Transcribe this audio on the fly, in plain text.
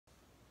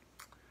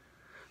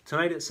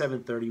Tonight at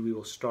 7:30 we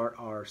will start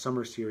our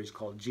summer series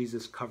called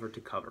Jesus Cover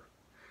to Cover.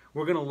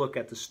 We're going to look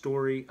at the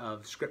story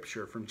of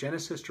Scripture from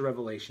Genesis to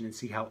Revelation and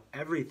see how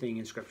everything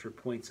in Scripture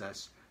points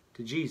us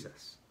to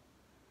Jesus.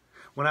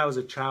 When I was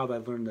a child, I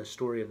learned the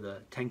story of the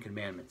Ten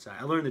Commandments.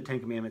 I learned the Ten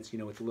Commandments,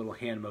 with the little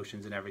hand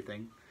motions and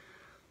everything.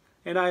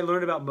 And I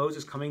learned about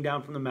Moses coming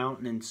down from the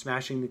mountain and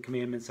smashing the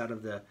commandments out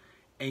of the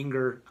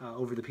anger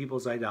over the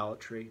people's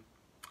idolatry.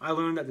 I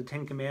learned that the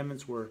Ten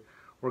Commandments were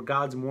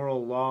God's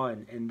moral law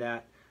and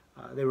that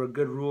they were a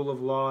good rule of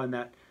law and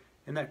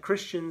that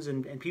Christians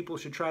and people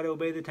should try to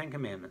obey the Ten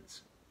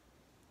Commandments.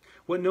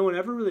 What no one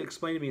ever really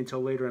explained to me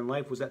until later in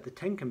life was that the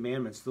Ten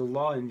Commandments, the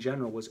law in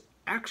general, was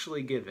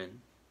actually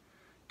given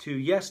to,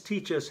 yes,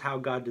 teach us how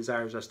God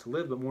desires us to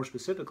live, but more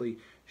specifically,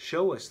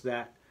 show us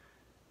that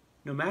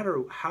no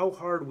matter how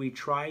hard we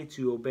try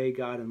to obey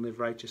God and live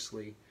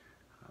righteously,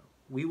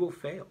 we will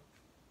fail.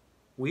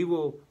 We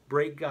will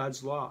break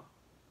God's law.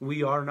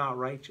 We are not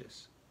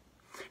righteous.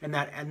 And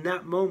that at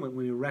that moment,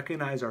 when we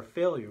recognize our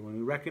failure, when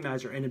we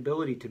recognize our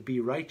inability to be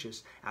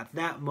righteous, at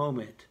that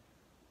moment,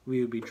 we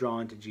would be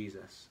drawn to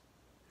Jesus,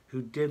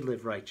 who did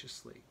live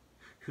righteously,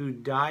 who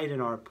died in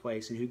our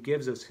place, and who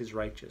gives us his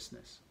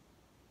righteousness.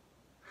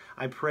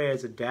 I pray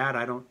as a dad,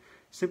 I don't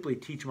simply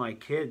teach my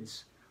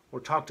kids or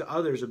talk to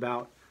others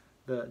about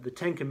the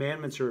Ten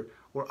Commandments or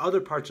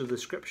other parts of the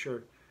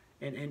Scripture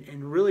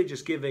and really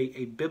just give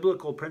a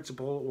biblical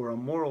principle or a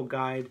moral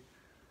guide,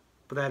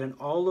 but that in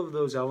all of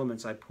those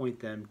elements I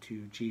point them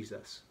to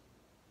Jesus.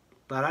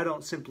 But I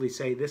don't simply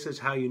say this is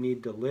how you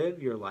need to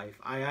live your life.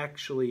 I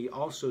actually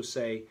also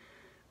say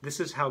this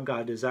is how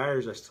God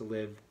desires us to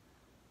live,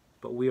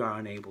 but we are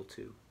unable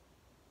to.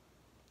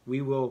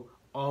 We will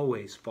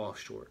always fall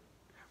short.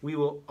 We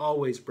will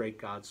always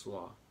break God's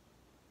law.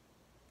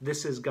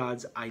 This is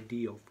God's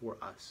ideal for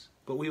us.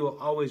 But we will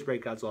always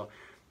break God's law.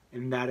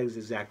 And that is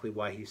exactly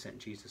why he sent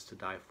Jesus to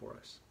die for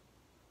us.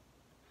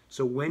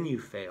 So when you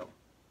fail,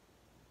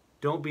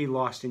 don't be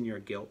lost in your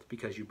guilt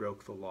because you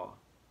broke the law.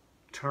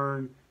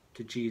 Turn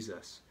to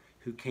Jesus,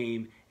 who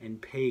came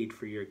and paid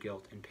for your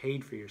guilt and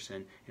paid for your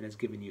sin and has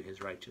given you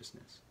his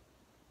righteousness.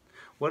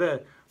 What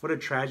a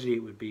tragedy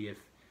it would be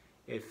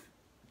if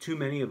too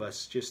many of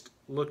us just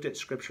looked at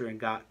Scripture and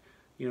got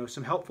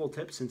some helpful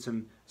tips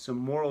and some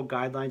moral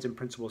guidelines and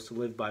principles to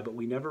live by, but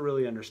we never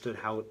really understood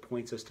how it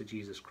points us to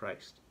Jesus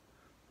Christ.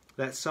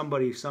 That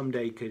somebody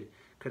someday could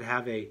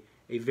have a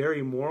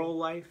very moral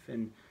life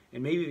and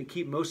maybe even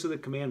keep most of the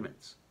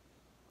commandments,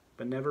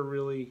 but never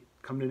really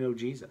come to know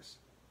Jesus.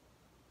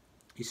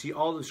 You see,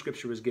 all the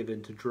Scripture was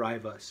given to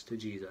drive us to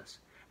Jesus,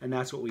 and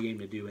that's what we aim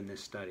to do in this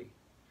study.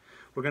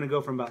 We're going to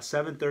go from about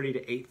 7:30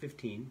 to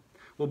 8:15.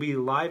 We'll be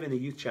live in the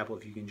youth chapel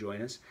if you can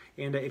join us.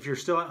 And if you're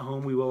still at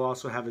home, we will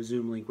also have a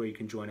Zoom link where you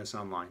can join us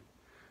online.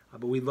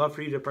 But we'd love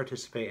for you to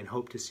participate and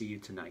hope to see you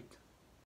tonight.